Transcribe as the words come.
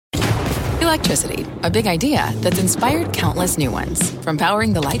Electricity, a big idea that's inspired countless new ones. From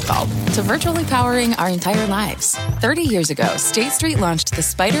powering the light bulb to virtually powering our entire lives. 30 years ago, State Street launched the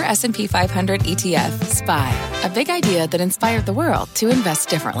Spider S&P 500 ETF, SPY. A big idea that inspired the world to invest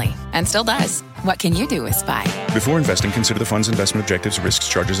differently. And still does. What can you do with SPY? Before investing, consider the fund's investment objectives, risks,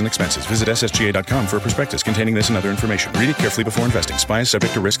 charges, and expenses. Visit ssga.com for a prospectus containing this and other information. Read it carefully before investing. SPY is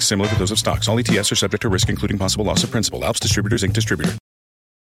subject to risks similar to those of stocks. All ETFs are subject to risk, including possible loss of principal. Alps Distributors, Inc. Distributor.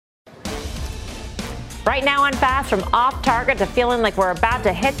 Right now on Fast, from off target to feeling like we're about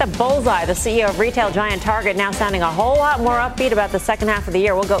to hit the bullseye. The CEO of retail giant Target now sounding a whole lot more upbeat about the second half of the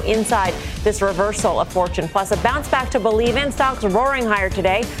year. We'll go inside this reversal of fortune. Plus, a bounce back to believe in. Stocks roaring higher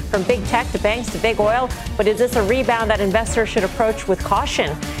today, from big tech to banks to big oil. But is this a rebound that investors should approach with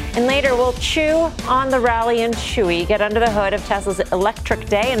caution? And later, we'll chew on the rally in Chewy, get under the hood of Tesla's electric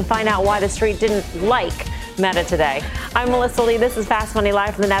day, and find out why the street didn't like Meta today. I'm Melissa Lee. This is Fast Money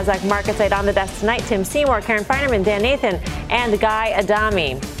live from the NASDAQ market site. On the desk tonight, Tim Seymour, Karen Feinerman, Dan Nathan, and Guy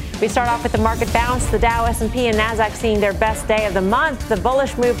Adami. We start off with the market bounce. The Dow, S&P, and NASDAQ seeing their best day of the month. The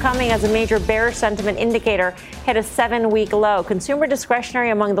bullish move coming as a major bearish sentiment indicator hit a 7-week low. Consumer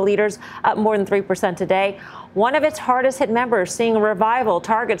discretionary among the leaders up more than 3% today. One of its hardest hit members seeing a revival.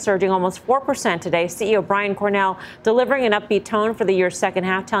 Target surging almost 4% today. CEO Brian Cornell delivering an upbeat tone for the year's second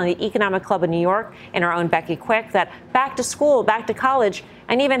half, telling the Economic Club of New York and our own Becky Quick that back to school, back to college,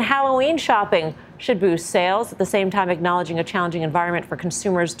 and even Halloween shopping should boost sales, at the same time acknowledging a challenging environment for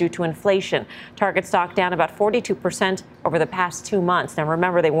consumers due to inflation. Target stock down about 42% over the past 2 months. Now,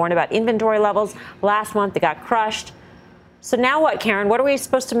 remember, they warned about inventory levels. Last month, they got crushed. So now what, Karen? What are we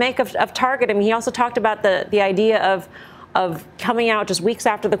supposed to make of Target? I mean, he also talked about the idea of coming out just weeks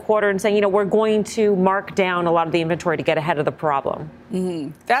after the quarter and saying, we're going to mark down a lot of the inventory to get ahead of the problem.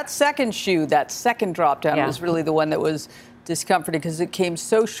 Mm-hmm. That second shoe, that second drop down was really the one that was discomforting because it came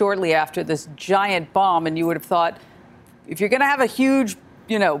so shortly after this giant bomb. And you would have thought, if you're going to have a huge,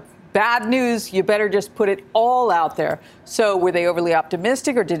 bad news, you better just put it all out there. So were they overly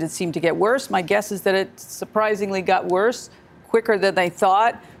optimistic, or did it seem to get worse? My guess is that it surprisingly got worse quicker than they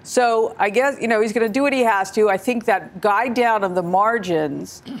thought. So I guess, he's going to do what he has to. I think that guide down of the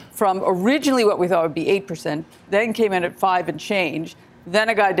margins from originally what we thought would be 8%, then came in at 5 and change, then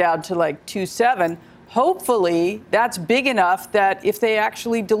a guide down to like 2.7. Hopefully that's big enough that if they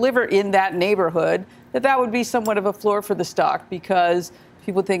actually deliver in that neighborhood, that would be somewhat of a floor for the stock, because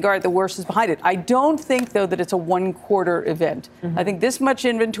people think, all right, the worst is behind it. I don't think, though, that it's a one-quarter event. Mm-hmm. I think this much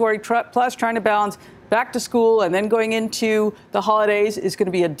inventory plus trying to balance back to school and then going into the holidays is going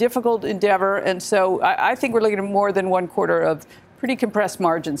to be a difficult endeavor. And so I think we're looking at more than 1 quarter of pretty compressed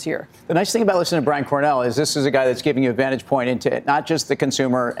margins here. The nice thing about listening to Brian Cornell is this is a guy that's giving you a vantage point into not just the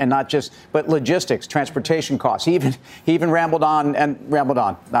consumer and but logistics, transportation costs. He even rambled on,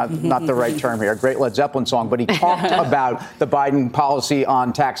 not the right term here, a great Led Zeppelin song, but he talked about the Biden policy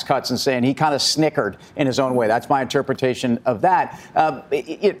on tax cuts and saying he kind of snickered in his own way. That's my interpretation of that.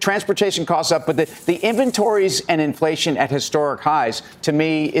 Transportation costs up, but the inventories and inflation at historic highs, to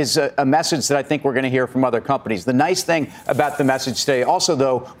me, is a message that I think we're going to hear from other companies. The nice thing about the message today also,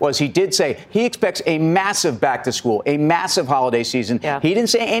 though, was he did say he expects a massive back to school, a massive holiday season. Yeah. He didn't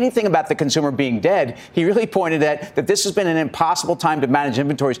say anything about the consumer being dead. He really pointed at that this has been an impossible time to manage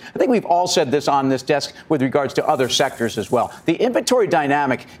inventories. I think we've all said this on this desk with regards to other sectors as well. The inventory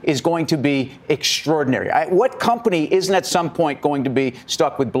dynamic is going to be extraordinary. What company isn't at some point going to be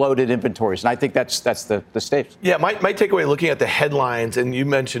stuck with bloated inventories? And I think that's the state. Yeah, my takeaway looking at the headlines, and you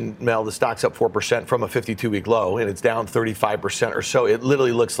mentioned, Mel, the stock's up 4% from a 52-week low, and it's down 35% or so. It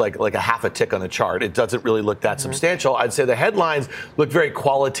literally looks like a half a tick on the chart. It doesn't really look that substantial. I'd say the headlines look very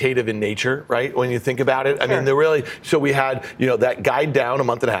qualitative in nature, right? When you think about it, I mean, they're really. So we had that guide down a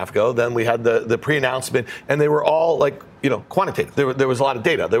month and a half ago. Then we had the pre-announcement, and they were all like quantitative. There was a lot of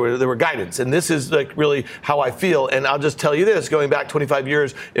data. There were guidance. And this is like really how I feel. And I'll just tell you this, going back 25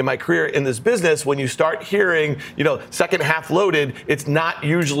 years in my career in this business, when you start hearing, second half loaded, it's not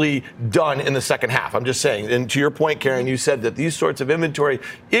usually done in the second half. I'm just saying. And to your point, Karen, you said that these sorts of inventory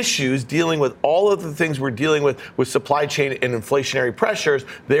issues, dealing with all of the things we're dealing with supply chain and inflationary pressures,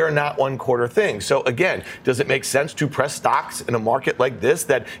 they are not 1 quarter things. So again, does it make sense to press stocks in a market like this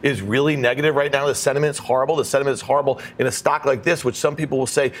that is really negative right now? The sentiment is horrible. The sentiment is horrible in a stock like this, which some people will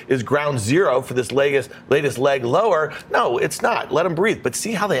say is ground zero for this latest leg lower. No, it's not. Let them breathe. But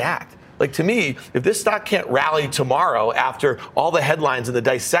see how they act. Like, to me, if this stock can't rally tomorrow after all the headlines and the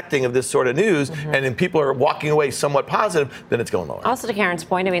dissecting of this sort of news, and then people are walking away somewhat positive, then it's going lower. Also, to Karen's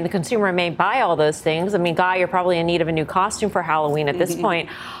point, I mean, the consumer may buy all those things. I mean, Guy, you're probably in need of a new costume for Halloween at this point.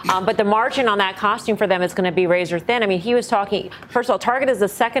 But the margin on that costume for them is going to be razor thin. I mean, he was talking, first of all, Target is the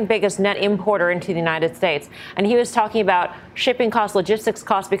second biggest net importer into the United States. And he was talking about shipping costs, logistics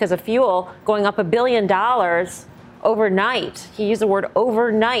costs because of fuel going up $1 billion overnight. He used the word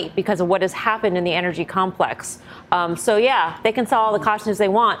overnight because of what has happened in the energy complex. So, yeah, they can sell all the costumes they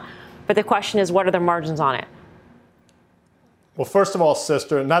want. But the question is, what are their margins on it? Well, first of all,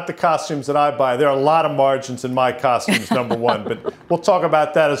 sister, not the costumes that I buy. There are a lot of margins in my costumes, number one. But we'll talk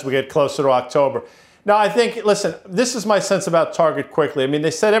about that as we get closer to October. Now, I think, listen, this is my sense about Target quickly. I mean,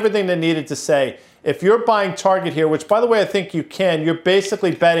 they said everything they needed to say. If you're buying Target here, which, by the way, I think you can, you're basically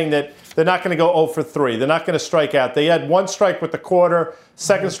betting that they're not going to go 0 for 3. They're not going to strike out. They had one strike with the quarter,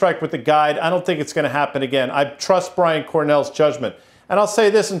 second strike with the guide. I don't think it's going to happen again. I trust Brian Cornell's judgment. And I'll say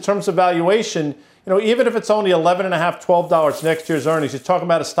this, in terms of valuation, even if it's only $11.5, $12 next year's earnings, you're talking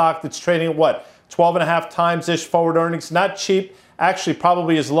about a stock that's trading at what, 12.5 times-ish forward earnings? Not cheap. Actually,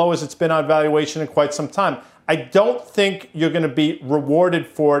 probably as low as it's been on valuation in quite some time. I don't think you're going to be rewarded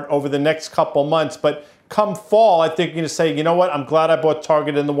for it over the next couple months, but come fall, I think you're going to say, you know what, I'm glad I bought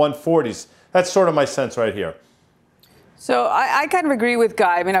Target in the 140s. That's sort of my sense right here. So I kind of agree with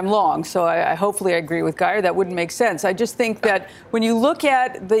Guy. I mean, I'm long, so I hopefully I agree with Guy, or that wouldn't make sense. I just think that when you look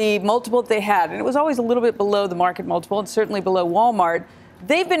at the multiple they had, and it was always a little bit below the market multiple and certainly below Walmart,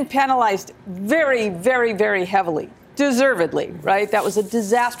 they've been penalized very, very, very heavily. Deservedly, right? That was a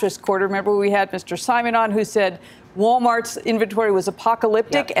disastrous quarter. Remember, we had Mr. Simon on who said Walmart's inventory was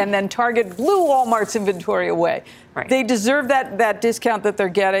apocalyptic, and then Target blew Walmart's inventory away. Right. They deserve that discount that they're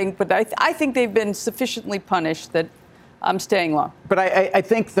getting, but I think they've been sufficiently punished that I'm staying long. But I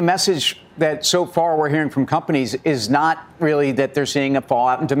think the message that so far we're hearing from companies is not really that they're seeing a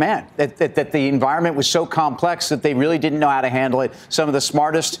fallout in demand, that the environment was so complex that they really didn't know how to handle it. Some of the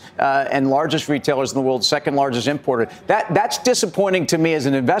smartest and largest retailers in the world, second largest importer. That's disappointing to me as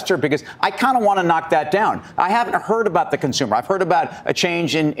an investor because I kind of want to knock that down. I haven't heard about the consumer. I've heard about a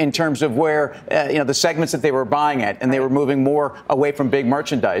change in terms of where, the segments that they were buying at, and they were moving more away from big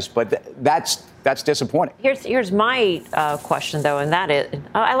merchandise. But that's disappointing. Here's my question, though, and that is,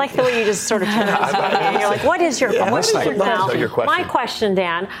 I like the way you just sort of turned it. You're like, what is your question now? My question,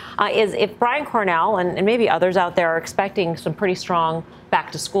 Dan, is if Brian Cornell and maybe others out there are expecting some pretty strong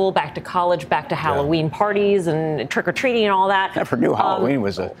back to school, back to college, back to Halloween parties and trick-or-treating and all that. Never knew Halloween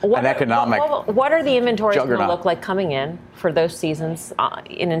was an economic What are the inventories going to juggernaut. look like coming in for those seasons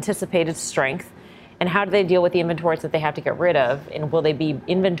in anticipated strength? And how do they deal with the inventories that they have to get rid of? And will they be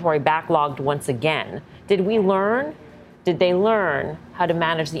inventory backlogged once again? Did they learn how to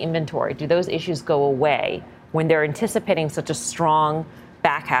manage the inventory? Do those issues go away when they're anticipating such a strong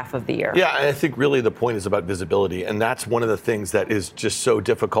back half of the year? Yeah, and I think really the point is about visibility, and that's one of the things that is just so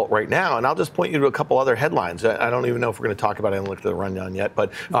difficult right now. And I'll just point you to a couple other headlines. I don't even know if we're going to talk about it. I haven't looked at the rundown yet,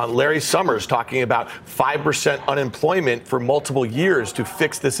 but Larry Summers talking about 5% unemployment for multiple years to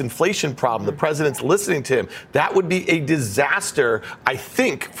fix this inflation problem. The president's listening to him. That would be a disaster, I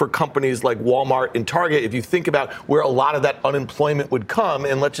think, for companies like Walmart and Target if you think about where a lot of that unemployment would come.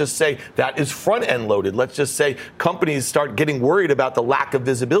 And let's just say that is front-end loaded. Let's just say companies start getting worried about the lack of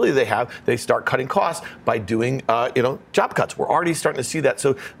visibility they have. They start cutting costs by doing, job cuts. We're already starting to see that.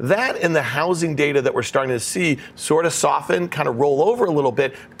 So that and the housing data that we're starting to see sort of soften, kind of roll over a little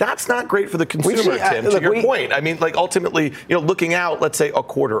bit. That's not great for the consumer, Tim, to your point. I mean, ultimately, looking out, let's say a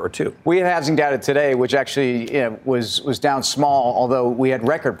quarter or two. We had housing data today, which actually was down small, although we had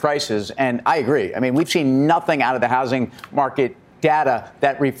record prices. And I agree. I mean, we've seen nothing out of the housing market data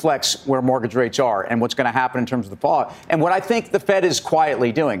that reflects where mortgage rates are and what's going to happen in terms of the fallout. And what I think the Fed is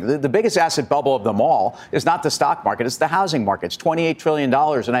quietly doing, the biggest asset bubble of them all is not the stock market, it's the housing market. It's $28 trillion.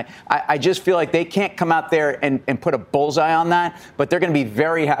 And I just feel like they can't come out there and put a bullseye on that, but they're going to be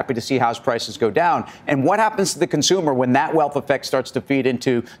very happy to see house prices go down. And what happens to the consumer when that wealth effect starts to feed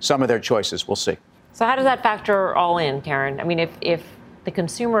into some of their choices? We'll see. So how does that factor all in, Karen? I mean, if the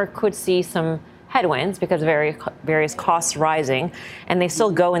consumer could see some headwinds because of various costs rising, and they still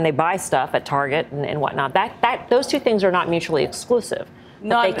go and they buy stuff at Target and whatnot. Those two things are not mutually exclusive.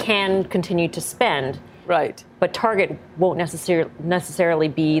 But they can continue to spend. Right. But Target won't necessarily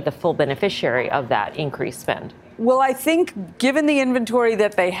be the full beneficiary of that increased spend. Well, I think given the inventory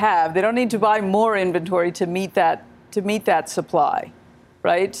that they have, they don't need to buy more inventory to meet that supply.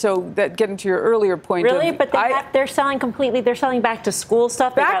 right? So that getting to your earlier point. Really? But they're selling completely. They're selling back to school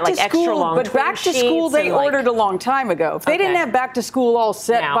stuff. They got like extra long. But back to school, they ordered a long time ago. If they didn't have back to school all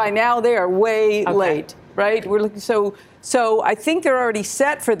set by now, they are way late, right? We're looking so I think they're already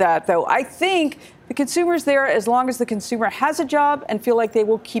set for that, though. I think the consumer's there as long as the consumer has a job and feel like they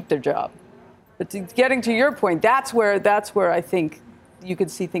will keep their job. But getting to your point, that's where I think you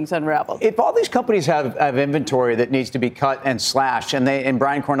could see things unravel. If all these companies have inventory that needs to be cut and slashed, and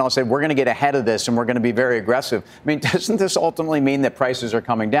Brian Cornell said, we're going to get ahead of this and we're going to be very aggressive. I mean, doesn't this ultimately mean that prices are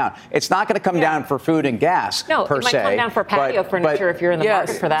coming down? It's not going to come down for food and gas, per se. No, it might come down for patio furniture if you're in the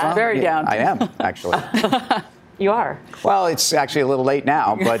market for that. Very down. I am, actually. You are. Well, it's actually a little late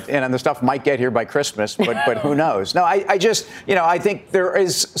now, and the stuff might get here by Christmas, but who knows? No, I just, I think there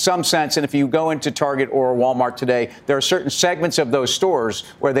is some sense, and if you go into Target or Walmart today, there are certain segments of those stores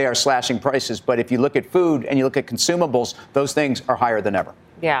where they are slashing prices. But if you look at food and you look at consumables, those things are higher than ever.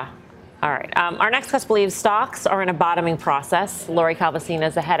 Yeah. All right. Our next guest believes stocks are in a bottoming process. Lori Calvasina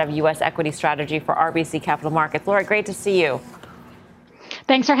is the head of U.S. equity strategy for RBC Capital Markets. Lori, great to see you.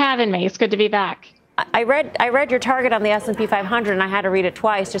 Thanks for having me. It's good to be back. I read your target on the S&P 500, and I had to read it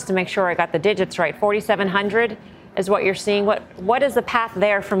twice just to make sure I got the digits right. 4,700 is what you're seeing. What is the path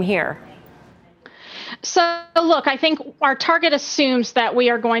there from here? So, look, I think our target assumes that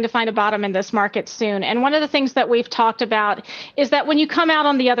we are going to find a bottom in this market soon. And one of the things that we've talked about is that when you come out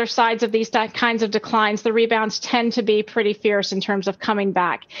on the other sides of these kinds of declines, the rebounds tend to be pretty fierce in terms of coming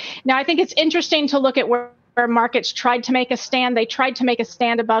back. Now, I think it's interesting to look at where markets tried to make a stand. They tried to make a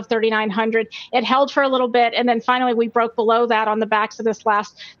stand above 3,900. It held for a little bit, and then finally we broke below that on the backs of this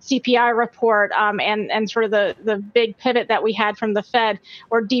last CPI report and sort of the big pivot that we had from the Fed,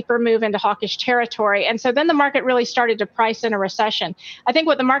 or deeper move into hawkish territory. And so then the market really started to price in a recession. I think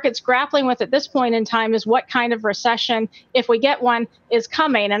what the market's grappling with at this point in time is what kind of recession, if we get one, is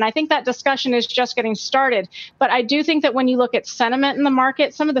coming. And I think that discussion is just getting started. But I do think that when you look at sentiment in the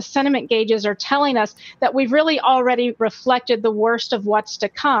market, some of the sentiment gauges are telling us that we've really already reflected the worst of what's to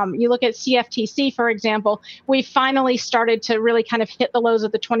come. You look at CFTC, for example, we finally started to really kind of hit the lows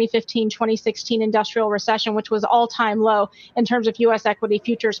of the 2015-2016 industrial recession, which was all-time low in terms of U.S. equity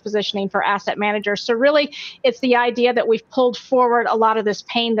futures positioning for asset managers. So really, it's the idea that we've pulled forward a lot of this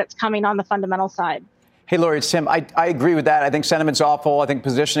pain that's coming on the fundamental side. Hey, Lori, it's Tim. I agree with that. I think sentiment's awful. I think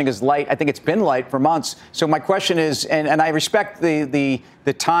positioning is light. I think it's been light for months. So my question is, and I respect the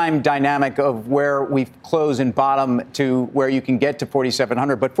time dynamic of where we've closed and bottom to where you can get to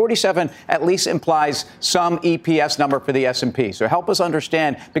 4,700, but 47 at least implies some EPS number for the S&P. So help us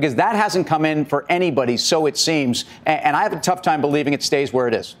understand, because that hasn't come in for anybody, so it seems, and I have a tough time believing it stays where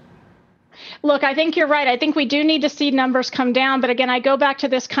it is. Look, I think you're right. I think we do need to see numbers come down. But again, I go back to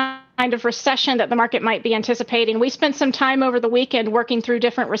this kind of recession that the market might be anticipating. We spent some time over the weekend working through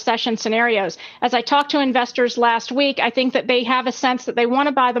different recession scenarios. As I talked to investors last week, I think that they have a sense that they want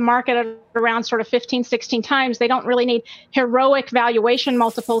to buy the market at around sort of 15, 16 times. They don't really need heroic valuation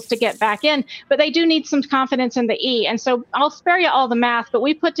multiples to get back in, but they do need some confidence in the E. And so I'll spare you all the math, but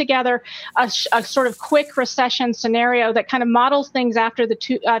we put together a sort of quick recession scenario that kind of models things after the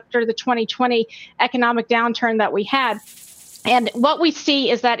 2020 economic downturn that we had. And what we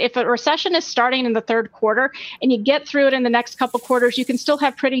see is that if a recession is starting in the third quarter and you get through it in the next couple quarters, you can still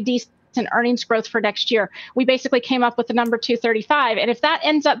have pretty decent earnings growth for next year. We basically came up with the number 235. And if that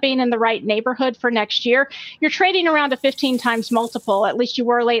ends up being in the right neighborhood for next year, you're trading around a 15 times multiple, at least you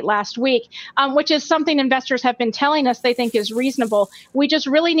were late last week, which is something investors have been telling us they think is reasonable. We just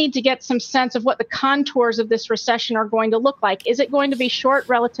really need to get some sense of what the contours of this recession are going to look like. Is it going to be short,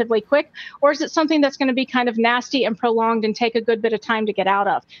 relatively quick, or is it something that's going to be kind of nasty and prolonged and take a good bit of time to get out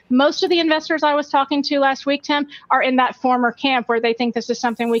of? Most of the investors I was talking to last week, Tim, are in that former camp where they think this is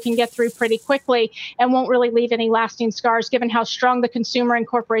something we can get through pretty quickly and won't really leave any lasting scars, given how strong the consumer and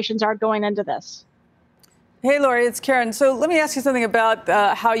corporations are going into this. Hey, Lori, it's Karen. So let me ask you something about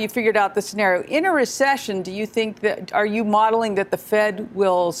how you figured out the scenario. In a recession, do you think are you modeling that the Fed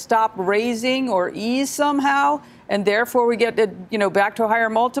will stop raising or ease somehow, and therefore we get back to a higher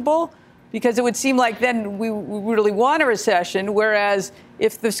multiple? Because it would seem like then we really want a recession, whereas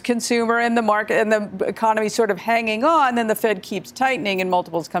if this consumer and the market and the economy sort of hanging on, then the Fed keeps tightening and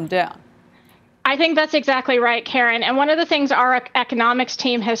multiples come down. I think that's exactly right, Karen. And one of the things our economics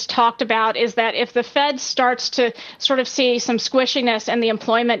team has talked about is that if the Fed starts to sort of see some squishiness in the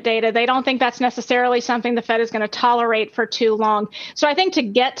employment data, they don't think that's necessarily something the Fed is going to tolerate for too long. So I think to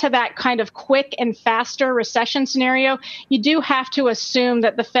get to that kind of quick and faster recession scenario, you do have to assume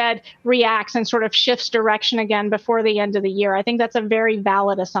that the Fed reacts and sort of shifts direction again before the end of the year. I think that's a very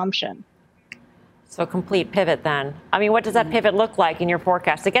valid assumption. So a complete pivot then. I mean, what does that pivot look like in your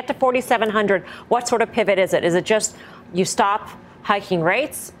forecast? To get to 4,700, what sort of pivot is it? Is it just you stop hiking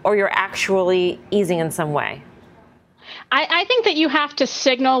rates or you're actually easing in some way? I think that you have to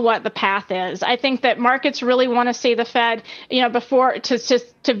signal what the path is. I think that markets really want to see the Fed, before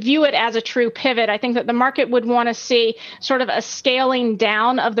to view it as a true pivot. I think that the market would want to see sort of a scaling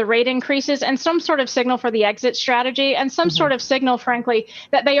down of the rate increases and some sort of signal for the exit strategy and some sort of signal, frankly,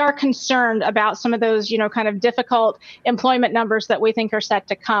 that they are concerned about some of those, kind of difficult employment numbers that we think are set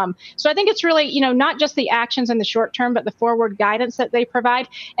to come. So I think it's really, not just the actions in the short term, but the forward guidance that they provide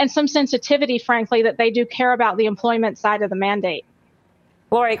and some sensitivity, frankly, that they do care about the employment side of the mandate.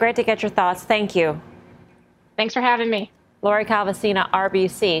 Lori, great to get your thoughts. Thank you. Thanks for having me. Lori Calvasina,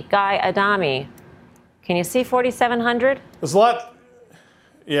 RBC. Guy Adami, can you see 4,700? There's a lot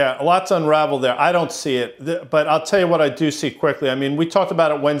to unravel there. I don't see it, but I'll tell you what I do see quickly. I mean, we talked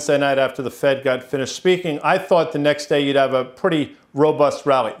about it Wednesday night after the Fed got finished speaking. I thought the next day you'd have a pretty robust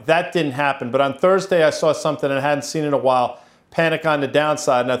rally. That didn't happen. But on Thursday, I saw something I hadn't seen in a while, panic on the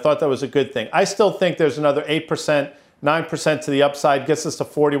downside, and I thought that was a good thing. I still think there's another 8%, 9% to the upside, gets us to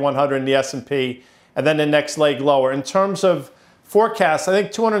 4,100 in the S&P, and then the next leg lower. In terms of forecasts, I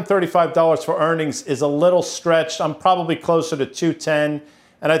think $235 for earnings is a little stretched. I'm probably closer to 210.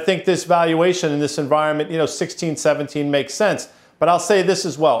 And I think this valuation in this environment, 16, 17 makes sense. But I'll say this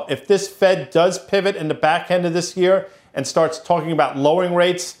as well. If this Fed does pivot in the back end of this year and starts talking about lowering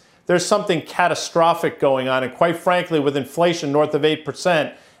rates, there's something catastrophic going on. And quite frankly, with inflation north of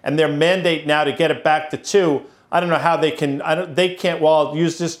 8% and their mandate now to get it back to 2%, I don't know how they can, well, I'll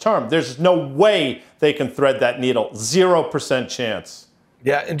use this term. There's no way they can thread that needle. 0% chance.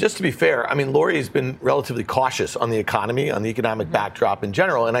 Yeah, and just to be fair, I mean, Lori has been relatively cautious on the economy, on the economic backdrop in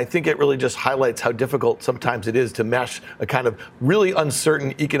general, and I think it really just highlights how difficult sometimes it is to mesh a kind of really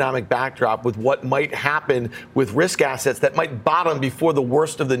uncertain economic backdrop with what might happen with risk assets that might bottom before the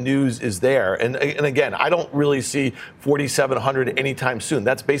worst of the news is there. And again, I don't really see 4,700 anytime soon.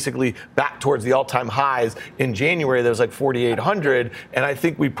 That's basically back towards the all-time highs. In January, there was like 4,800, and I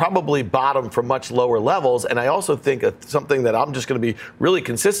think we probably bottomed from much lower levels. And I also think something that I'm just going to be really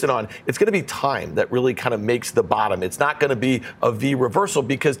consistent on, it's going to be time that really kind of makes the bottom. It's not going to be a V reversal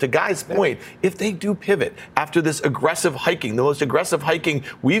because to Guy's point, if they do pivot after this aggressive hiking, the most aggressive hiking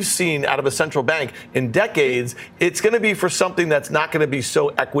we've seen out of a central bank in decades, it's going to be for something that's not going to be so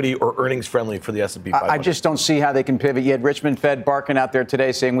equity or earnings friendly for the S&P 500. I just don't see how they can pivot. You had Richmond Fed barking out there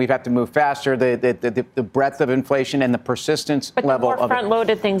today saying we have to move faster. The breadth of inflation and the persistence level of it. But the more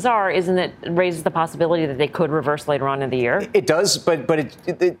front-loaded things are, isn't it raises the possibility that they could reverse later on in the year? It does, but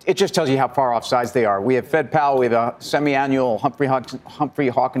it just tells you how far off sides they are. We have Fed Powell. We have a semi-annual Humphrey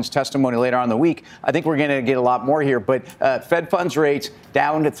Hawkins testimony later on in the week. I think we're going to get a lot more here. But Fed funds rates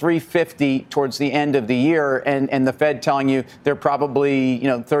down to 350 towards the end of the year, and the Fed telling you they're probably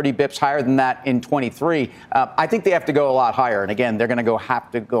 30 bips higher than that in 23. I think they have to go a lot higher. And again, they're going to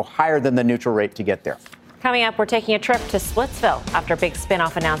have to go higher than the neutral rate to get there. Coming up, we're taking a trip to Splitsville after a big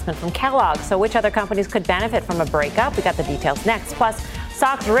spin-off announcement from Kellogg. So which other companies could benefit from a breakup? We got the details next. Plus,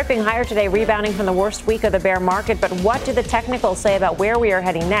 stocks ripping higher today, rebounding from the worst week of the bear market. But what do the technicals say about where we are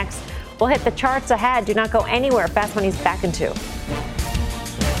heading next? We'll hit the charts ahead. Do not go anywhere. Fast Money's back in 2.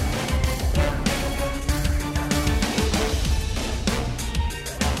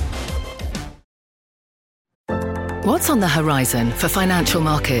 What's on the horizon for financial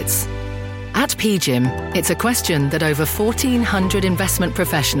markets? At PGIM, it's a question that over 1,400 investment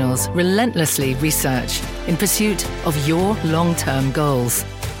professionals relentlessly research in pursuit of your long-term goals.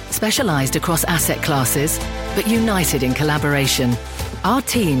 Specialized across asset classes, but united in collaboration, our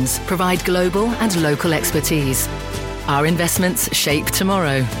teams provide global and local expertise. Our investments shape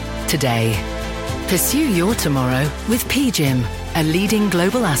tomorrow, today. Pursue your tomorrow with PGIM, a leading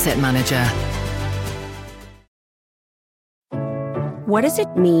global asset manager. What does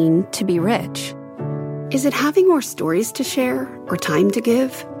it mean to be rich? Is it having more stories to share or time to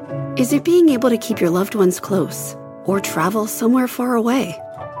give? Is it being able to keep your loved ones close or travel somewhere far away?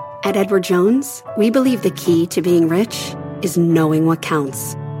 At Edward Jones, we believe the key to being rich is knowing what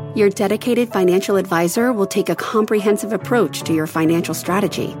counts. Your dedicated financial advisor will take a comprehensive approach to your financial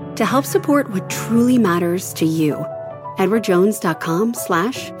strategy to help support what truly matters to you.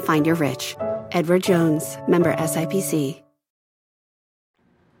 EdwardJones.com/findyourrich. Edward Jones, member SIPC.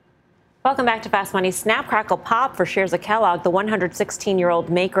 Welcome back to Fast Money. Snap, Crackle, Pop for shares of Kellogg, the 116-year-old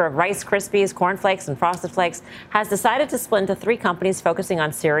maker of Rice Krispies, Corn Flakes, and Frosted Flakes, has decided to split into 3 companies focusing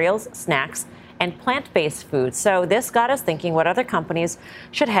on cereals, snacks, and plant-based foods. So this got us thinking what other companies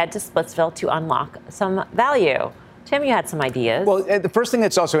should head to Splitsville to unlock some value. Tim, you had some ideas. Well, the first thing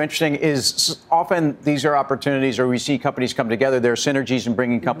that's also interesting is often these are opportunities where we see companies come together. There are synergies in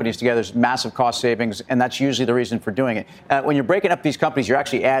bringing companies together. There's massive cost savings, and that's usually the reason for doing it. When you're breaking up these companies, you're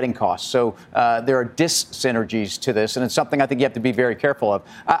actually adding costs. So there are dis-synergies to this, and it's something I think you have to be very careful of.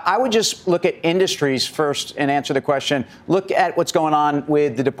 I would just look at industries first and answer the question. Look at what's going on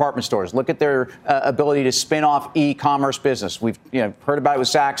with the department stores. Look at their ability to spin off e-commerce business. We've heard about it with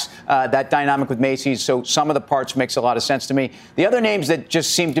Saks, that dynamic with Macy's. So some of the parts makes a lot of sense to me. The other names that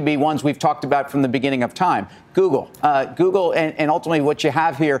just seem to be ones we've talked about from the beginning of time, Google, and ultimately what you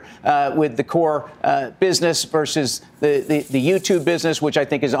have here with the core business versus the YouTube business, which I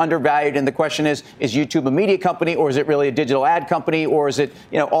think is undervalued. And the question is YouTube a media company, or is it really a digital ad company, or is it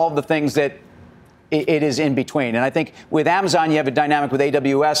all the things that it is in between? And I think with Amazon, you have a dynamic with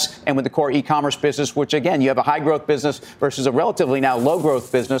AWS and with the core e-commerce business, which, again, you have a high-growth business versus a relatively now low-growth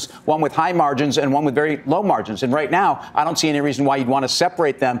business, one with high margins and one with very low margins. And right now, I don't see any reason why you'd want to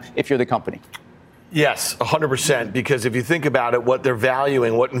separate them if you're the company. Yes, 100%, because if you think about it, what they're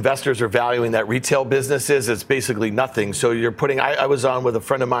valuing, what investors are valuing that retail business is, it's basically nothing. So you're putting, I was on with a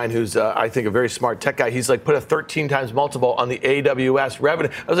friend of mine who's, I think, a very smart tech guy. He's like, put a 13 times multiple on the AWS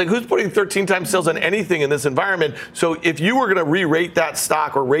revenue. I was like, who's putting 13 times sales on anything in this environment? So if you were going to re-rate that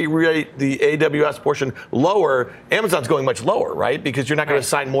stock or re-rate the AWS portion lower, Amazon's going much lower, right? Because you're not going to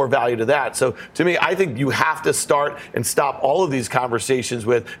assign more value to that. So to me, I think you have to start and stop all of these conversations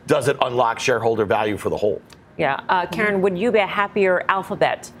with, does it unlock shareholder value for the whole? Yeah. Karen, would you be a happier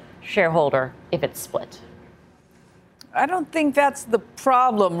Alphabet shareholder if it's split? I don't think that's the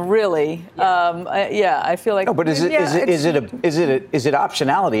problem, really. I feel like. No, but is it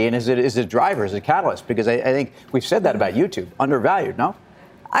optionality, and is it a driver, is it a catalyst? Because I think we've said that about YouTube, undervalued. No.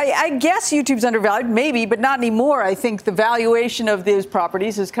 I guess YouTube's undervalued, maybe, but not anymore. I think the valuation of these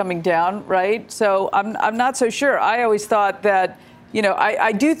properties is coming down, right? So I'm not so sure. I always thought that.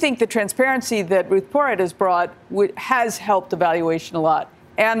 I do think the transparency that Ruth Porat has brought has helped the valuation a lot,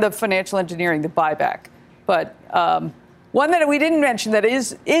 and the financial engineering, the buyback. But one that we didn't mention that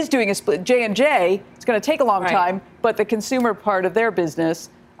is doing a split, J&J, it's going to take a long time, but the consumer part of their business,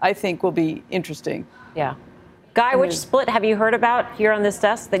 I think, will be interesting. Yeah. Guy, which split have you heard about here on this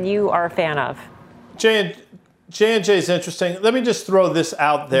desk that you are a fan of? J&J is interesting. Let me just throw this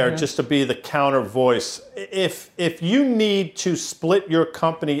out there just to be the counter voice. If you need to split your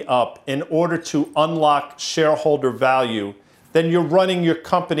company up in order to unlock shareholder value, then you're running your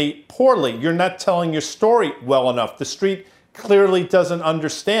company poorly. You're not telling your story well enough. The street clearly doesn't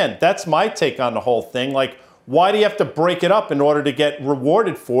understand. That's my take on the whole thing. Like, why do you have to break it up in order to get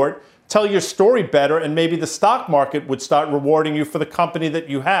rewarded for it? Tell your story better, and maybe the stock market would start rewarding you for the company that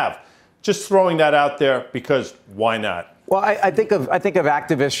you have. Just throwing that out there because why not? Well, I think of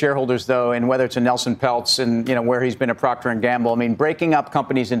activist shareholders, though, and whether it's a Nelson Peltz and where he's been a Procter & Gamble. I mean, breaking up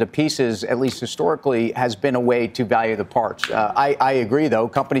companies into pieces, at least historically, has been a way to value the parts. I agree, though.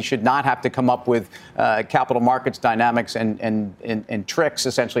 Companies should not have to come up with capital markets dynamics and tricks,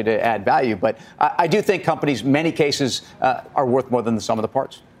 essentially, to add value. But I do think companies, many cases, are worth more than the sum of the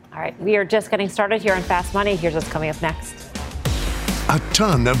parts. All right. We are just getting started here on Fast Money. Here's what's coming up next. A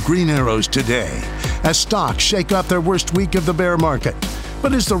ton of green arrows today as stocks shake off their worst week of the bear market.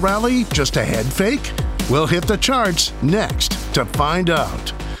 But is the rally just a head fake? We'll hit the charts next to find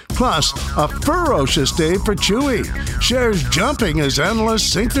out. Plus, a ferocious day for Chewy. Shares jumping as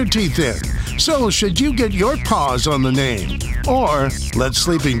analysts sink their teeth in. So should you get your paws on the name? Or let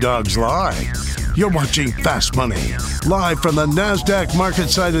sleeping dogs lie? You're watching Fast Money, live from the NASDAQ market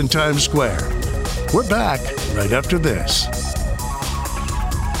site in Times Square. We're back right after this.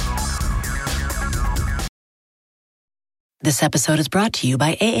 This episode is brought to you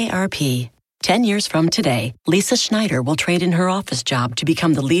by AARP. 10 years from today, Lisa Schneider will trade in her office job to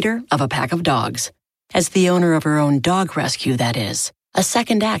become the leader of a pack of dogs. As the owner of her own dog rescue, that is. A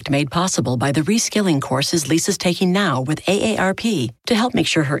second act made possible by the reskilling courses Lisa's taking now with AARP to help make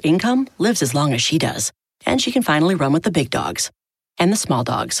sure her income lives as long as she does. And she can finally run with the big dogs. And the small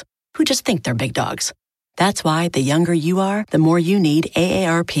dogs, who just think they're big dogs. That's why the younger you are, the more you need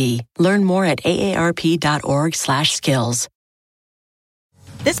AARP. Learn more at aarp.org/skills.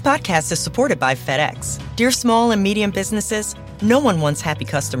 This podcast is supported by FedEx. Dear small and medium businesses, no one wants happy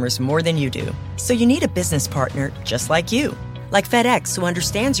customers more than you do. So you need a business partner just like you. Like FedEx, who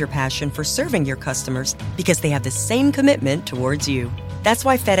understands your passion for serving your customers because they have the same commitment towards you. That's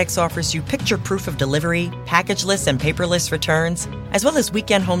why FedEx offers you picture proof of delivery, packageless and paperless returns, as well as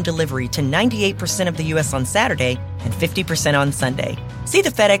weekend home delivery to 98% of the U.S. on Saturday and 50% on Sunday. See the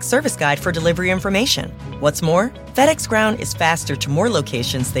FedEx service guide for delivery information. What's more, FedEx Ground is faster to more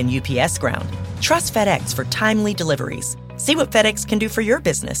locations than UPS Ground. Trust FedEx for timely deliveries. See what FedEx can do for your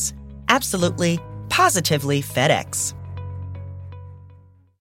business. Absolutely, positively FedEx.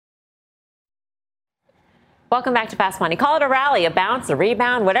 Welcome back to Fast Money. Call it a rally, a bounce, a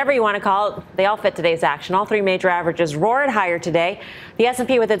rebound, whatever you want to call it. They all fit today's action. All three major averages roared higher today. The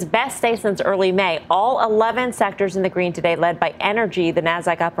S&P with its best day since early May. All 11 sectors in the green today, led by energy. The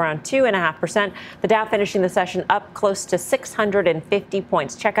Nasdaq up around 2.5%. The Dow finishing the session up close to 650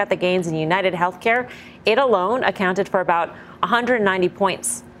 points. Check out the gains in United Healthcare. It alone accounted for about 190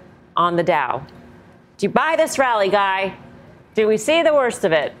 points on the Dow. Do you buy this rally, Guy? Do we see the worst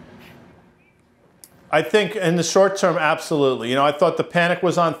of it? I think in the short term, absolutely. You know, I thought the panic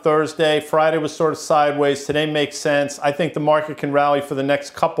was on Thursday. Friday was sort of sideways. Today makes sense. I think the market can rally for the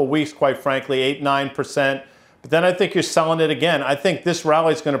next couple weeks, quite frankly, 8-9%. But then I think you're selling it again. I think this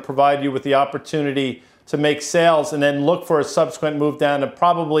rally is going to provide you with the opportunity to make sales and then look for a subsequent move down to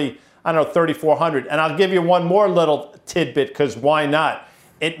probably, I don't know, 3,400. And I'll give you one more little tidbit, because why not?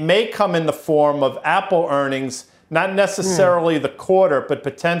 It may come in the form of Apple earnings, not necessarily the quarter, but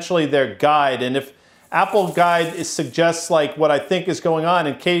potentially their guide. And if Apple guide suggests like what I think is going on,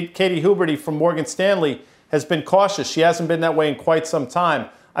 and Katie Huberty from Morgan Stanley has been cautious. She hasn't been that way in quite some time.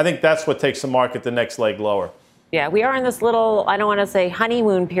 I think that's what takes the market the next leg lower. Yeah, we are in this little, I don't want to say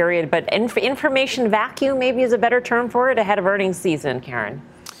honeymoon period, but information vacuum maybe is a better term for it ahead of earnings season, Karen.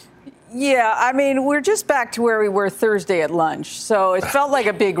 Yeah, I mean, we're just back to where we were Thursday at lunch. So it felt like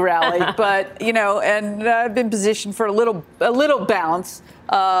a big rally, but, you know, and I've been positioned for a little bounce,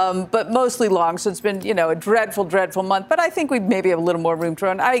 but mostly long. So it's been, you know, a dreadful, dreadful month. But I think we maybe have a little more room to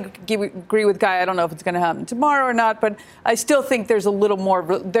run. I agree with Guy. I don't know if it's going to happen tomorrow or not, but I still think there's a little more,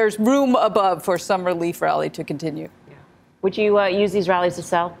 there's room above for some relief rally to continue. Would you use these rallies to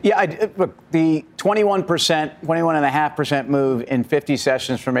sell? Yeah, look, the 21.5% move in 50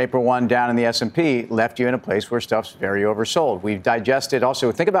 sessions from April 1 down in the S&P left you in a place where stuff's very oversold. We've digested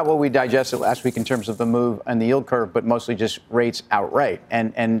also, think about what we digested last week in terms of the move and the yield curve, but mostly just rates outright.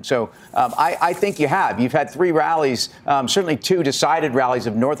 And so I think you have. You've had three rallies, certainly two decided rallies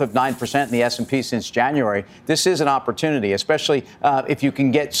of north of 9% in the S&P since January. This is an opportunity, especially if you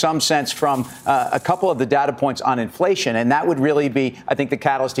can get some sense from a couple of the data points on inflation. And that would really be, I think, the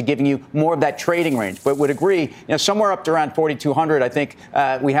catalyst to giving you more of that trading range. But would agree, you know, somewhere up to around 4,200, I think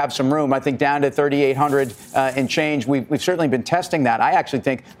we have some room. I think down to 3,800 and change, we've certainly been testing that. I actually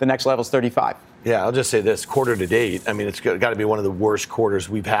think the next level is 35. Yeah, I'll just say this, quarter to date, I mean, it's got to be one of the worst quarters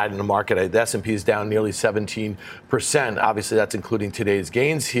we've had in the market. The S&P is down nearly 17%. Obviously, that's including today's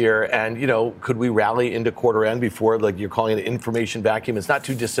gains here. And, you know, could we rally into quarter end before, like you're calling it an information vacuum? It's not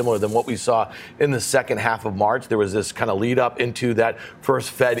too dissimilar than what we saw in the second half of March. There was this kind of lead up into that first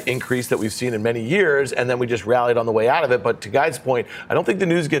Fed increase that we've seen in many years, and then we just rallied on the way out of it. But to Guy's point, I don't think the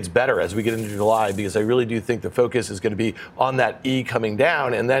news gets better as we get into July, because I really do think the focus is going to be on that E coming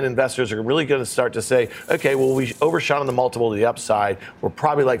down, and then investors are really going to start to say, okay, well, we overshot on the multiple to the upside. We're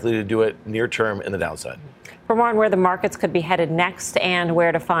probably likely to do it near term in the downside. For more on where the markets could be headed next and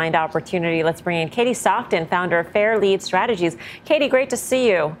where to find opportunity, let's bring in Katie Stockton, founder of Fair Lead Strategies. Katie, great to see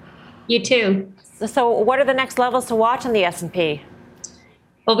you. You too. So what are the next levels to watch in the S&P?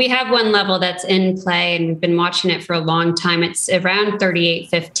 Well, we have one level that's in play, and we've been watching it for a long time. It's around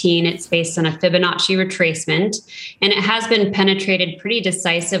 38.15. It's based on a Fibonacci retracement, and it has been penetrated pretty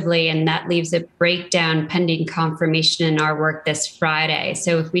decisively, and that leaves a breakdown pending confirmation in our work this Friday.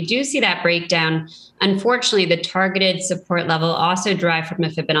 So if we do see that breakdown, unfortunately, the targeted support level, also derived from a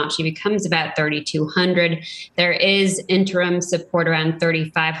Fibonacci, becomes about 3,200. There is interim support around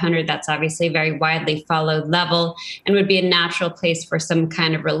 3,500. That's obviously a very widely followed level and would be a natural place for some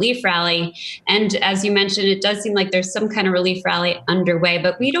kind of relief rally. And as you mentioned, it does seem like there's some kind of relief rally underway,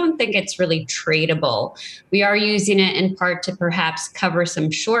 but we don't think it's really tradable. We are using it in part to perhaps cover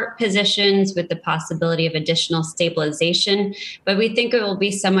some short positions with the possibility of additional stabilization, but we think it will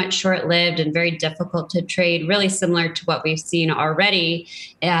be somewhat short-lived and very difficult to trade, really similar to what we've seen already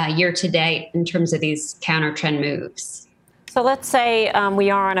year to date in terms of these counter trend moves. So let's say we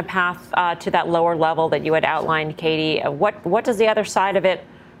are on a path to that lower level that you had outlined, Katie. What does the other side of it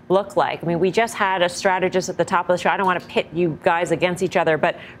look like? I mean, we just had a strategist at the top of the show. I don't want to pit you guys against each other,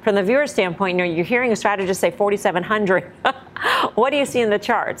 but from the viewer standpoint, you know, you're hearing a strategist say 4,700. What do you see in the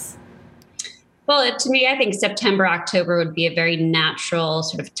charts? Well, to me, I think September, October would be a very natural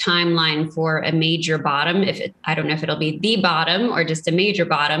sort of timeline for a major bottom. I don't know if it'll be the bottom or just a major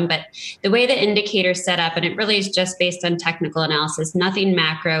bottom, but the way the indicator's set up, and it really is just based on technical analysis, nothing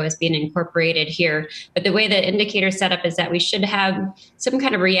macro is being incorporated here. But the way the indicator set up is that we should have some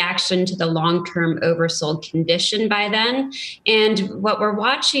kind of reaction to the long-term oversold condition by then. And what we're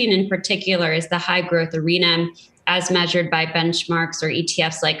watching in particular is the high growth arena, as measured by benchmarks or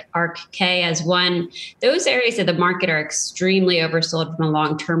ETFs like ARKK as one. Those areas of the market are extremely oversold from a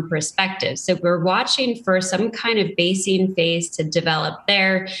long-term perspective. So we're watching for some kind of basing phase to develop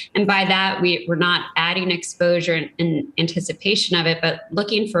there. And by that, we're not adding exposure in anticipation of it, but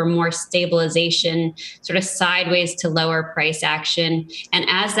looking for more stabilization, sort of sideways to lower price action. And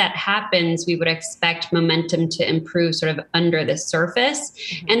as that happens, we would expect momentum to improve sort of under the surface.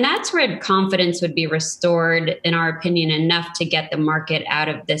 And that's where confidence would be restored, in our opinion, enough to get the market out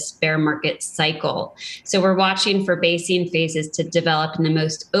of this bear market cycle. So we're watching for basing phases to develop in the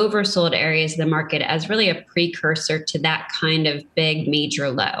most oversold areas of the market as really a precursor to that kind of big major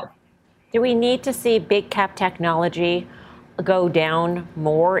low. Do we need to see big cap technology go down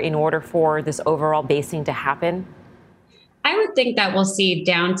more in order for this overall basing to happen? I would think that we'll see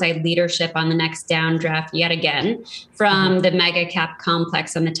downside leadership on the next downdraft yet again from the mega cap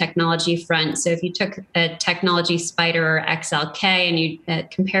complex on the technology front. So if you took a technology spider or XLK and you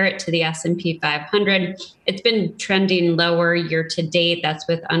compare it to the S&P 500, it's been trending lower year to date. That's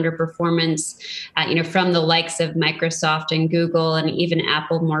with underperformance, from the likes of Microsoft and Google and even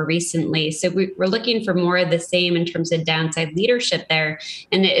Apple more recently. So we're looking for more of the same in terms of downside leadership there.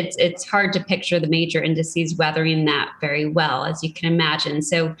 And it's hard to picture the major indices weathering that very well, as you can imagine.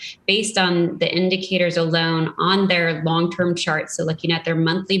 So based on the indicators alone on their long-term charts, so looking at their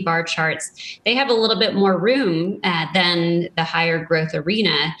monthly bar charts, they have a little bit more room than the higher growth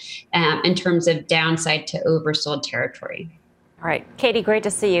arena in terms of downside to oversold territory. All right. Katie, great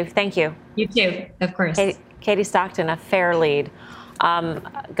to see you. Thank you. You too, of course. Katie Stockton, a fair lead.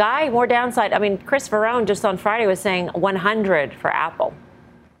 Guy, more downside. I mean, Chris Verone just on Friday was saying 100 for Apple.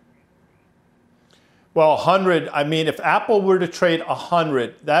 Well, 100, I mean, if Apple were to trade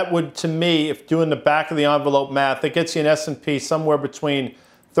 100, that would, to me, if doing the back of the envelope math, it gets you an S&P somewhere between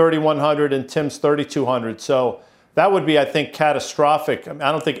 3,100 and Tim's 3,200. So that would be, I think, catastrophic. I mean,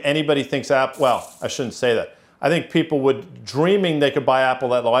 I don't think anybody thinks Apple, well, I shouldn't say that. I think people would dreaming they could buy Apple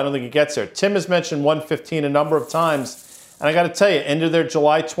that low. I don't think it gets there. Tim has mentioned 115 a number of times. And I got to tell you, into their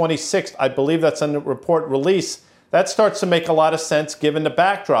July 26th, I believe that's on the report release, that starts to make a lot of sense given the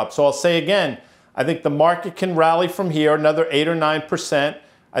backdrop. So I'll say again, I think the market can rally from here another 8 or 9%.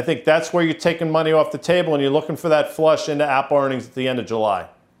 I think that's where you're taking money off the table and you're looking for that flush into Apple earnings at the end of July.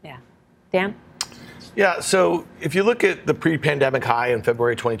 Yeah. Dan? Yeah, so if you look at the pre-pandemic high in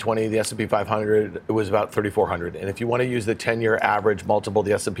February 2020, the S&P 500, it was about 3,400. And if you want to use the 10-year average multiple,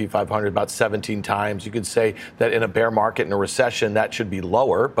 the S&P 500 about 17 times, you could say that in a bear market and a recession, that should be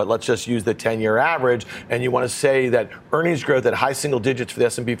lower. But let's just use the 10-year average. And you want to say that earnings growth at high single digits for the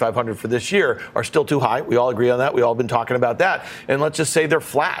S&P 500 for this year are still too high. We all agree on that. We all been talking about that. And let's just say they're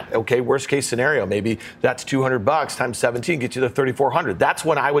flat. Okay, worst case scenario, maybe that's $200 times 17 gets you to 3,400. That's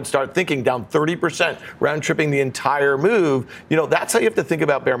when I would start thinking down 30%. Round tripping the entire move. That's how you have to think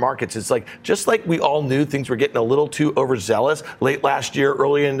about bear markets. It's like, just like we all knew things were getting a little too overzealous late last year,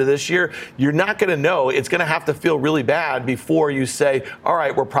 early into this year, you're not going to know. It's going to have to feel really bad before you say, all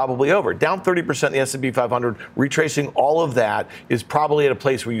right, we're probably over. Down 30% in the S&P 500, retracing all all of that is probably at a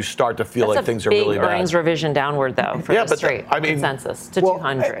place where you start to feel like things are really bad. Earnings revision downward, though, for the street consensus to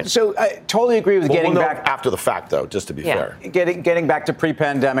 200. So I totally agree with getting back after the fact, though, just to be fair. Getting back to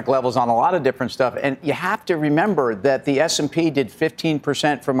pre-pandemic levels on a lot of different stuff. And you have to remember that the S&P did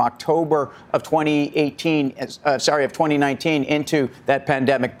 15% from October of 2019 into that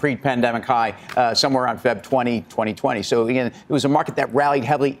pre-pandemic high somewhere around Feb 2020. So again, it was a market that rallied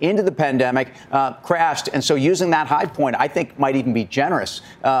heavily into the pandemic, crashed. And so using that high point, I think might even be generous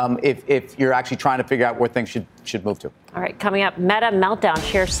if you're actually trying to figure out where things should move to. All right, coming up, Meta meltdown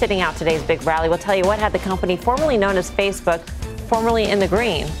shares sitting out today's big rally. We'll tell you what had the company formerly known as Facebook formerly in the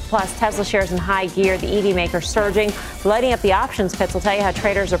green. Plus, Tesla shares in high gear, the EV maker surging, lighting up the options pits. We'll tell you how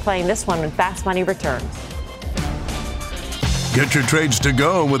traders are playing this one when Fast Money returns. Get your trades to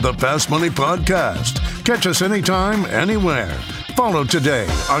go with the Fast Money Podcast. Catch us anytime, anywhere. Follow today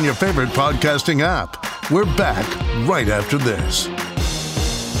on your favorite podcasting app. We're back right after this.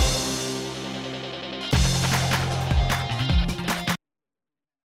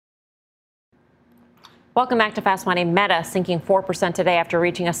 Welcome back to Fast Money. Meta sinking 4% today after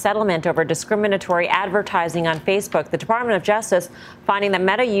reaching a settlement over discriminatory advertising on Facebook. The Department of Justice finding that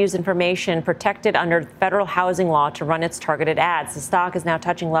Meta used information protected under federal housing law to run its targeted ads. The stock is now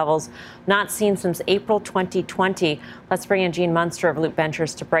touching levels not seen since April 2020. Let's bring in Gene Munster of Loop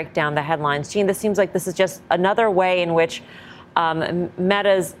Ventures to break down the headlines. Gene, this seems like this is just another way in which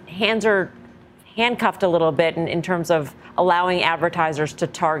Meta's hands are handcuffed a little bit in terms of allowing advertisers to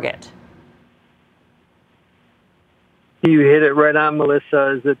target. You hit it right on,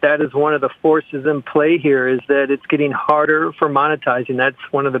 Melissa, is that is one of the forces in play here, is that it's getting harder for monetizing. That's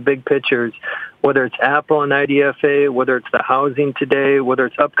one of the big pictures, whether it's Apple and IDFA, whether it's the housing today, whether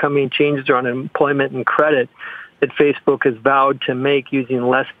it's upcoming changes around employment and credit that Facebook has vowed to make using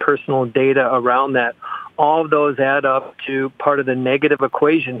less personal data around that. All of those add up to part of the negative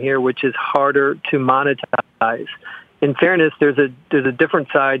equation here, which is harder to monetize. In fairness, there's a different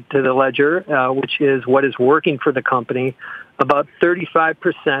side to the ledger, which is what is working for the company. About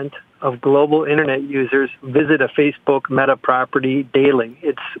 35% of global internet users visit a Facebook Meta property daily.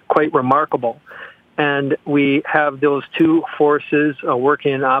 It's quite remarkable. And we have those two forces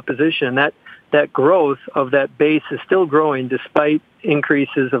working in opposition. That growth of that base is still growing despite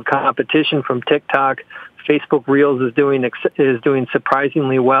increases of competition from TikTok. Facebook Reels is doing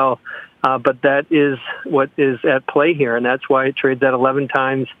surprisingly well. But that is what is at play here, and that's why it trades at 11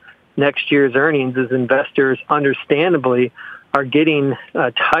 times next year's earnings, as investors understandably are getting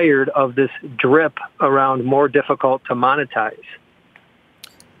tired of this drip around more difficult to monetize.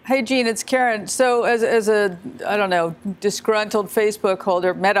 Hey, Gene, it's Karen. So as a, I don't know, disgruntled Facebook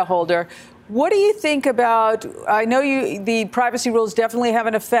holder, Meta holder, what do you think about, I know the privacy rules definitely have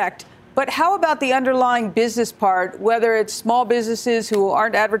an effect, but how about the underlying business part, whether it's small businesses who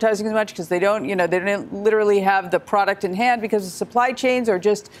aren't advertising as much because they don't literally have the product in hand because of supply chains, or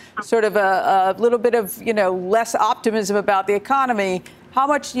just sort of a little bit of, less optimism about the economy? How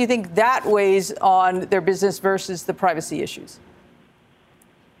much do you think that weighs on their business versus the privacy issues?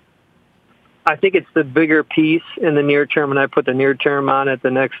 I think it's the bigger piece in the near term, and I put the near term on it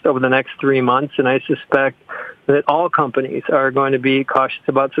over the next 3 months, and I suspect that all companies are going to be cautious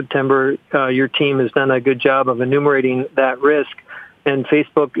about September. Your team has done a good job of enumerating that risk, and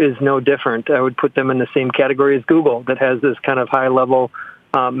Facebook is no different. I would put them in the same category as Google, that has this kind of high-level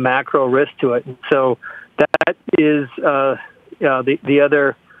macro risk to it. So that is the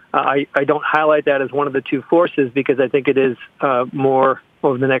other. I don't highlight that as one of the two forces because I think it is more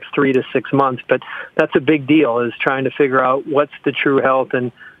over the next 3 to 6 months. But that's a big deal, is trying to figure out what's the true health.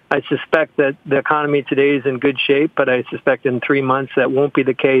 And I suspect that the economy today is in good shape, but I suspect in 3 months that won't be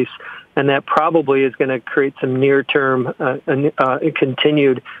the case. And that probably is going to create some near-term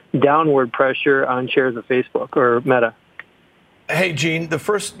continued downward pressure on shares of Facebook or Meta. Hey, Gene, the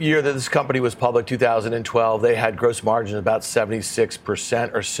first year that this company was public, 2012, they had gross margins about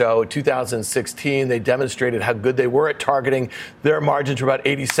 76% or so. 2016, they demonstrated how good they were at targeting. Their margins were about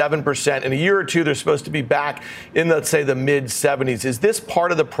 87%. In a year or two, they're supposed to be back in, let's say, the mid-70s. Is this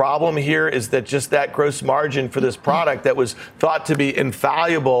part of the problem here, is that just that gross margin for this product that was thought to be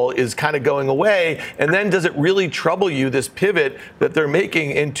infallible is kind of going away? And then does it really trouble you, this pivot that they're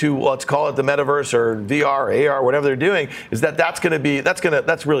making into, let's call it the metaverse or VR, AR, whatever they're doing, is that's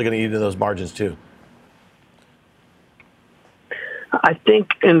really going to eat into those margins too? I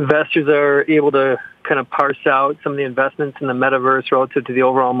think investors are able to kind of parse out some of the investments in the metaverse relative to the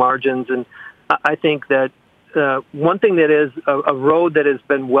overall margins. And I think that one thing that is a road that has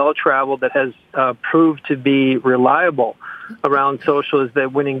been well-traveled, that has proved to be reliable around social, is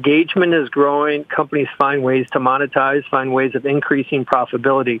that when engagement is growing, companies find ways to monetize, find ways of increasing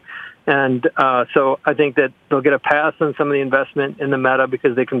profitability. And so I think that they'll get a pass on some of the investment in the Meta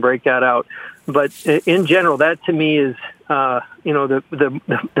because they can break that out. But in general, that to me is, the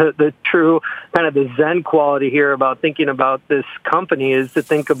true kind of the Zen quality here about thinking about this company, is to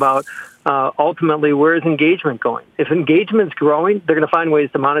think about ultimately where is engagement going. If engagement's growing, they're going to find ways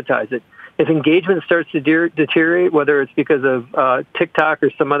to monetize it. If engagement starts to deteriorate, whether it's because of TikTok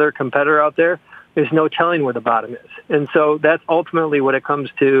or some other competitor out there, there's no telling where the bottom is. And so that's ultimately what it comes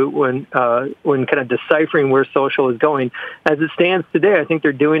to when kind of deciphering where social is going. As it stands today, I think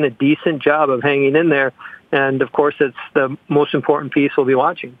they're doing a decent job of hanging in there. And, of course, it's the most important piece we'll be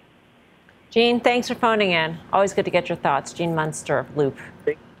watching. Gene, thanks for phoning in. Always good to get your thoughts. Gene Munster, Loop.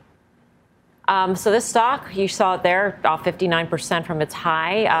 So this stock, you saw it there, off 59% from its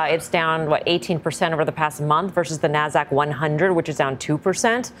high. It's down, 18% over the past month versus the NASDAQ 100, which is down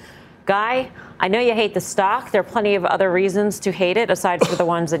 2%. Guy, I know you hate the stock. There are plenty of other reasons to hate it, aside from the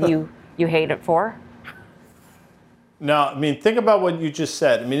ones that you hate it for. No, I mean, think about what you just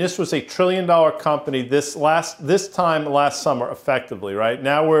said. I mean, this was a $1 trillion company this time last summer, effectively, right?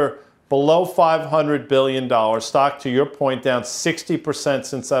 Now we're below $500 billion. Stock, to your point, down 60%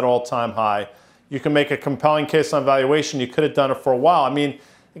 since that all-time high. You can make a compelling case on valuation. You could have done it for a while. I mean,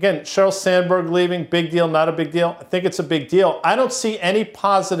 again, Sheryl Sandberg leaving, big deal, not a big deal? I think it's a big deal. I don't see any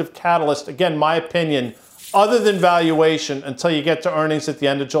positive catalyst, again, my opinion, other than valuation until you get to earnings at the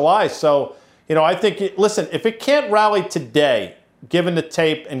end of July. So, I think, listen, if it can't rally today, given the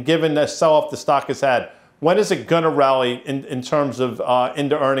tape and given the sell-off the stock has had, when is it going to rally in terms of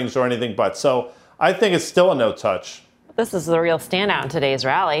into earnings or anything but? So I think it's still a no-touch. This is the real standout in today's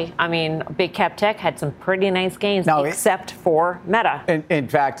rally. I mean, big cap tech had some pretty nice gains, except for Meta. In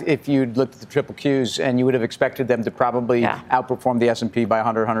fact, if you'd looked at the triple Qs, and you would have expected them to probably outperform the S&P by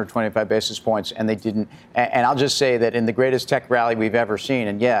 100, 125 basis points, and they didn't. And I'll just say that in the greatest tech rally we've ever seen,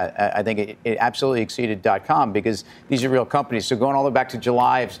 and I think it absolutely exceeded .com, because these are real companies. So going all the way back to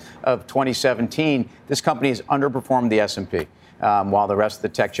July of 2017, this company has underperformed the S&P, while the rest of the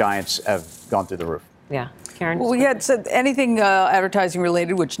tech giants have gone through the roof. Yeah. Karen? Well, we had said anything advertising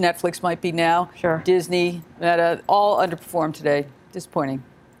related, which Netflix might be now. Sure. Disney, Meta, all underperformed today. Disappointing.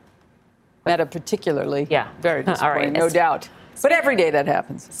 Meta particularly. Yeah. Very disappointing, all right. No doubt. But every day that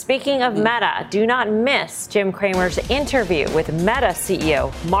happens. Speaking of Meta, do not miss Jim Cramer's interview with Meta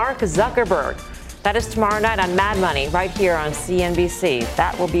CEO Mark Zuckerberg. That is tomorrow night on Mad Money, right here on CNBC.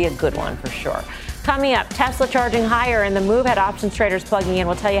 That will be a good one for sure. Coming up, Tesla charging higher, and the move had options traders plugging in.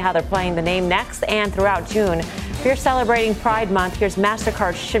 We'll tell you how they're playing the name next and throughout June. If you're celebrating Pride Month, here's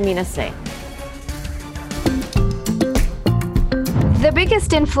MasterCard's Shamina Singh. The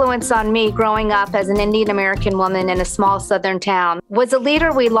biggest influence on me growing up as an Indian American woman in a small southern town was a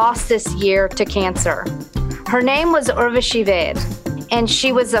leader we lost this year to cancer. Her name was Urvashi Ved, and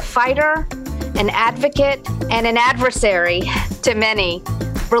she was a fighter, an advocate, and an adversary to many,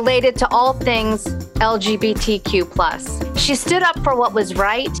 related to all things LGBTQ+. She stood up for what was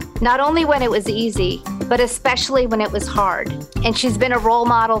right, not only when it was easy, but especially when it was hard. And she's been a role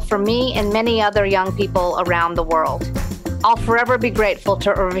model for me and many other young people around the world. I'll forever be grateful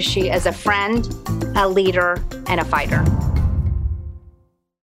to Urvashi as a friend, a leader, and a fighter.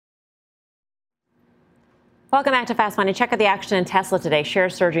 Welcome back to Fast Money. Check out the action in Tesla today.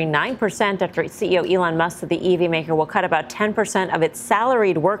 Shares surging 9% after CEO Elon Musk said the EV maker will cut about 10% of its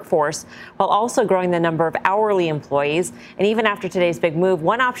salaried workforce while also growing the number of hourly employees. And even after today's big move,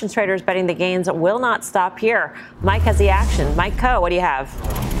 one options trader is betting the gains will not stop here. Mike has the action. Mike Coe, what do you have?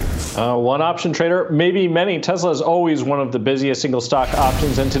 One option trader, maybe many. Tesla is always one of the busiest single stock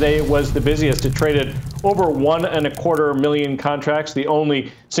options, and today was the busiest. It traded over 1.25 million contracts, the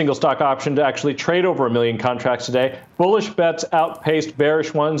only single stock option to actually trade over 1 million contracts today. Bullish bets outpaced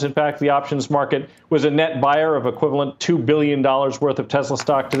bearish ones. In fact, the options market was a net buyer of equivalent $2 billion worth of Tesla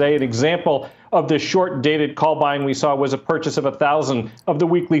stock today. An example of the short-dated call buying we saw was a purchase of 1,000 of the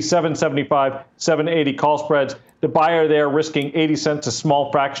weekly 775, 780 call spreads. The buyer there risking 80 cents, a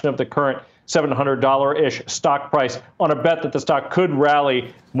small fraction of the current $700-ish stock price, on a bet that the stock could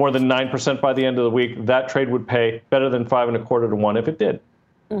rally more than 9% by the end of the week. That trade would pay better than 5.25 to 1 if it did.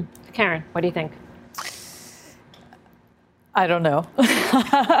 Karen, what do you think? I don't know.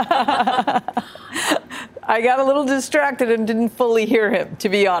 I got a little distracted and didn't fully hear him, to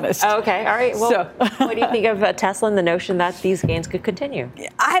be honest. Okay, all right. Well, what do you think of Tesla and the notion that these gains could continue?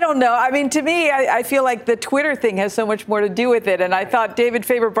 I don't know. I mean, to me, I feel like the Twitter thing has so much more to do with it. And I thought David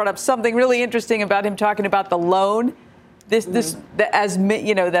Faber brought up something really interesting about him talking about the loan. That's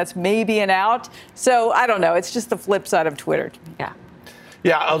maybe an out. So I don't know. It's just the flip side of Twitter. Yeah.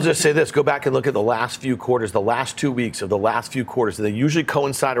 Yeah, I'll just say this. Go back and look at the last few quarters, the last 2 weeks of the last few quarters. They usually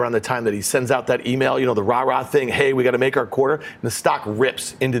coincide around the time that he sends out that email, the rah-rah thing, hey, we got to make our quarter. And the stock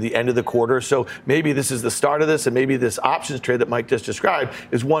rips into the end of the quarter. So maybe this is the start of this, and maybe this options trade that Mike just described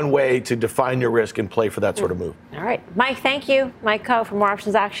is one way to define your risk and play for that sort of move. All right. Mike, thank you. Mike Coe for more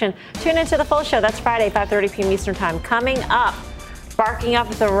options action. Tune into the full show. That's Friday, 5:30 p.m. Eastern Time. Coming up, barking up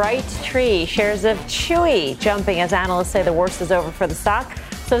the right tree, shares of Chewy jumping as analysts say the worst is over for the stock.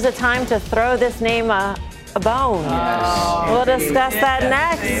 So is it time to throw this name a bone? Oh, we'll discuss that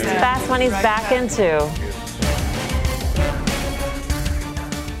next. Fast Money's back into.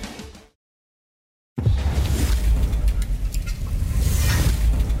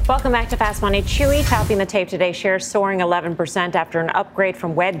 Welcome back to Fast Money. Chewy topping the tape today. Shares soaring 11% after an upgrade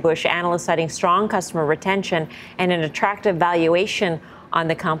from Wedbush. Analysts citing strong customer retention and an attractive valuation on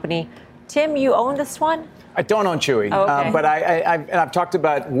the company. Tim, you own this one? I don't own Chewy, but I've talked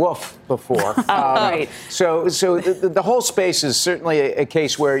about Woof before. Right. So the whole space is certainly a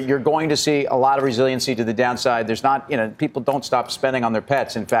case where you're going to see a lot of resiliency to the downside. There's not, people don't stop spending on their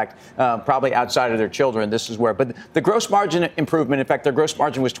pets. In fact, probably outside of their children, this is where. But the gross margin improvement, in fact, their gross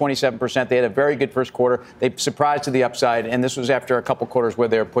margin was 27%. They had a very good first quarter. They surprised to the upside, and this was after a couple quarters where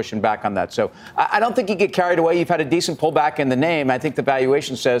they were pushing back on that. So I don't think you get carried away. You've had a decent pullback in the name. I think the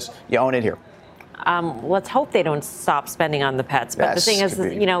valuation says you own it here. Let's hope they don't stop spending on the pets. But the thing is,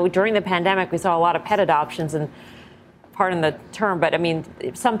 during the pandemic, we saw a lot of pet adoptions, and pardon the term, but I mean,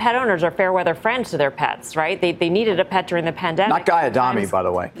 some pet owners are fair weather friends to their pets, right? They needed a pet during the pandemic. Not Guy Adami, by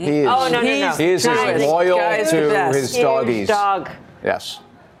the way. He is, no. He is as loyal to his doggies. Dog. Yes.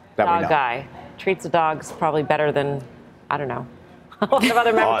 Dog guy. Treats the dogs probably better than, I don't know. A lot of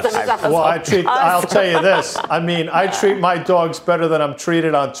other members of this episode. Well, I'll tell you this. I mean, I treat my dogs better than I'm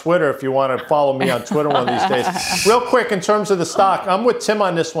treated on Twitter, if you want to follow me on Twitter one of these days. Real quick, in terms of the stock, I'm with Tim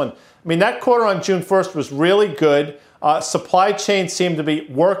on this one. I mean, that quarter on June 1st was really good. Supply chains seem to be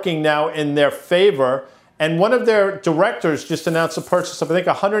working now in their favor. And one of their directors just announced a purchase of, I think,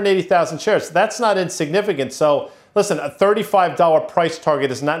 180,000 shares. That's not insignificant. So, listen, a $35 price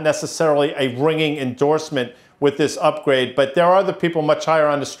target is not necessarily a ringing endorsement with this upgrade, but there are other people much higher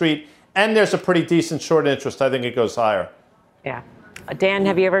on the street, and there's a pretty decent short interest. I think it goes higher. Yeah. Dan,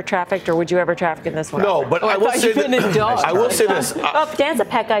 have you ever trafficked, or would you ever traffic in this one? No, but I will say this. Dan's a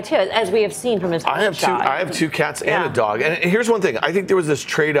pet guy too, as we have seen from his. I have two cats and a dog. And here's one thing: I think there was this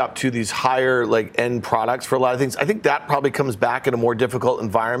trade up to these higher end products for a lot of things. I think that probably comes back in a more difficult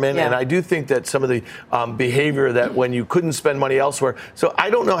environment. Yeah. And I do think that some of the behavior that when you couldn't spend money elsewhere. So I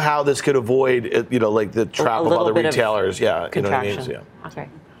don't know how this could avoid the trap of other retailers. Yeah, you know what I mean. So, yeah. Okay.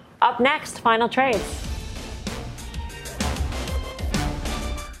 Up next, final trades.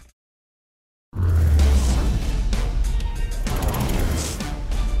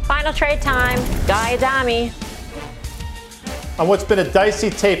 Final trade time. Guy Adami. On what's been a dicey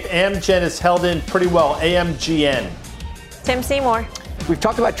tape, Amgen has held in pretty well. AMGN. Tim Seymour. We've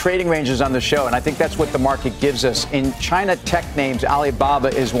talked about trading ranges on the show, and I think that's what the market gives us. In China tech names, Alibaba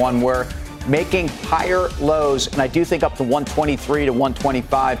is one where making higher lows, and I do think up to 123 to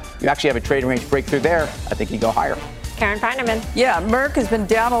 125. You actually have a trading range breakthrough there. I think you go higher. Karen Feinerman. Yeah, Merck has been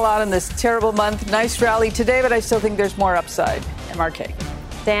down a lot in this terrible month. Nice rally today, but I still think there's more upside. MRK.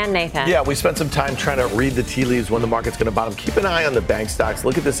 Dan Nathan. Yeah, we spent some time trying to read the tea leaves when the market's going to bottom. Keep an eye on the bank stocks.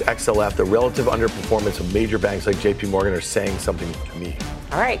 Look at this XLF. The relative underperformance of major banks like JP Morgan are saying something to me.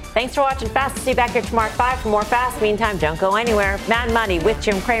 All right. Thanks for watching Fast. See you back here tomorrow at 5 for more Fast. Meantime, don't go anywhere. Mad Money with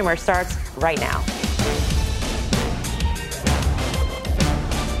Jim Cramer starts right now.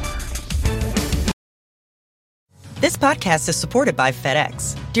 This podcast is supported by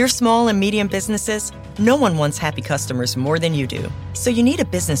FedEx. Dear small and medium businesses, no one wants happy customers more than you do. So you need a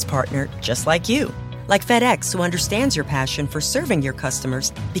business partner just like you. Like FedEx, who understands your passion for serving your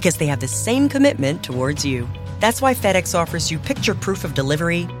customers because they have the same commitment towards you. That's why FedEx offers you picture proof of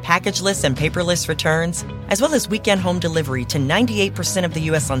delivery, packageless and paperless returns, as well as weekend home delivery to 98% of the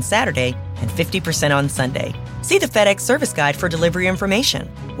U.S. on Saturday and 50% on Sunday. See the FedEx service guide for delivery information.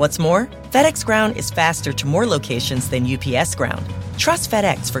 What's more, FedEx Ground is faster to more locations than UPS Ground. Trust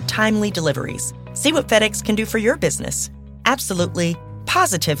FedEx for timely deliveries. See what FedEx can do for your business. Absolutely,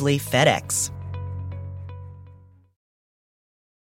 positively FedEx.